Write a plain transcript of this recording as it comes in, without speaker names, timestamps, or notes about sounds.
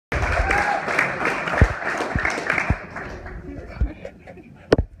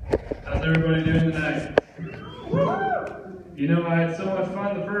You know, I had so much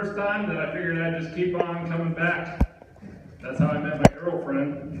fun the first time that I figured I'd just keep on coming back. That's how I met my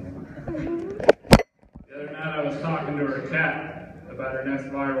girlfriend. The other night I was talking to her cat about her next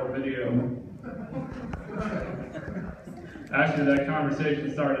viral video. Actually, that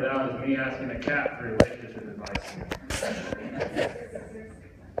conversation started out as me asking a cat for relationship advice.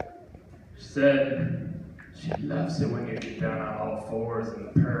 She said she loves it when you get down on all fours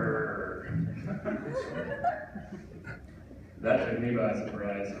and purr. That took me by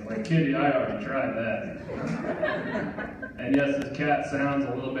surprise. I'm like, Kitty, I already tried that. And yes, this cat sounds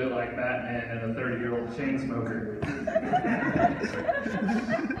a little bit like Batman and a 30-year-old chain smoker.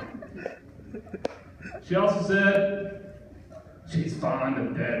 She also said she's fond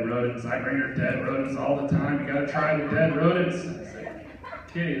of dead rodents. I bring her dead rodents all the time. You gotta try the dead rodents. I said,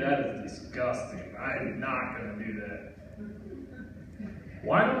 Kitty, that is disgusting. I am not gonna do that.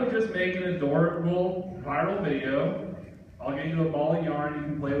 Why don't we just make an adorable viral video? I'll get you a ball of yarn, you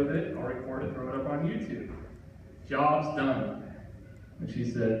can play with it, I'll record it, throw it up on YouTube. Job's done. And she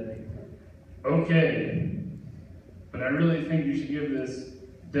said, okay, but I really think you should give this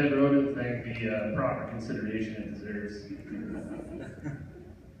dead rodent thing the proper consideration it deserves.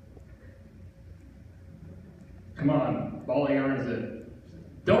 Come on, ball of yarn is it.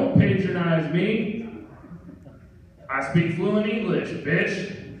 Don't patronize me. I speak fluent English,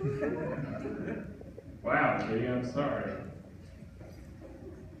 bitch. Wow, Kitty, I'm sorry.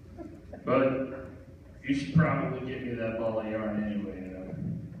 But you should probably give me that ball of yarn anyway, you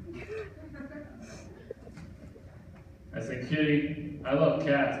know. I said, Kitty, I love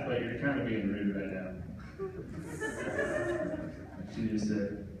cats, but you're kind of being rude right now. She just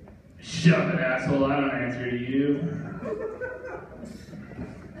said, shut it, asshole, I don't answer to you.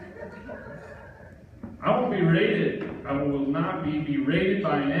 I won't be rated. I will not be berated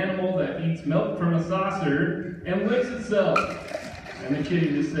by an animal that eats milk from a saucer and licks itself. And the kitty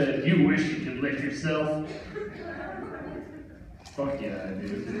just said, you wish you could lick yourself? Fuck yeah, I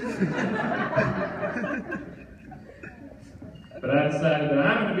do. But I decided that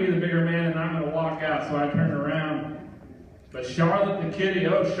I'm going to be the bigger man and I'm going to walk out, so I turned around. But Charlotte the kitty,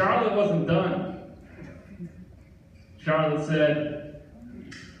 oh, Charlotte wasn't done. Charlotte said,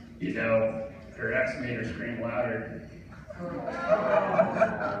 you know, her ex made her scream louder.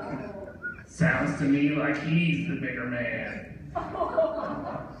 Sounds to me like he's the bigger man.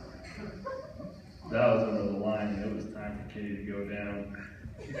 That was over the line, and it was time for Kitty to go down.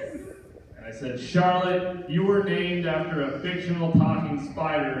 And I said, Charlotte, you were named after a fictional talking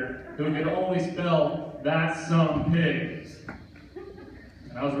spider who could only spell that some pig.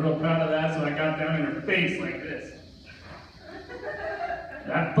 And I was real proud of that, so I got down in her face like this.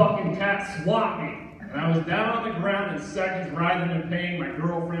 That fucking cat swapped me. And I was down on the ground in seconds, writhing in pain. My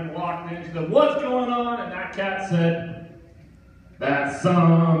girlfriend walked in. She said, what's going on? And that cat said, that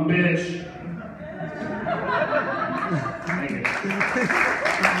some bitch. Thank you.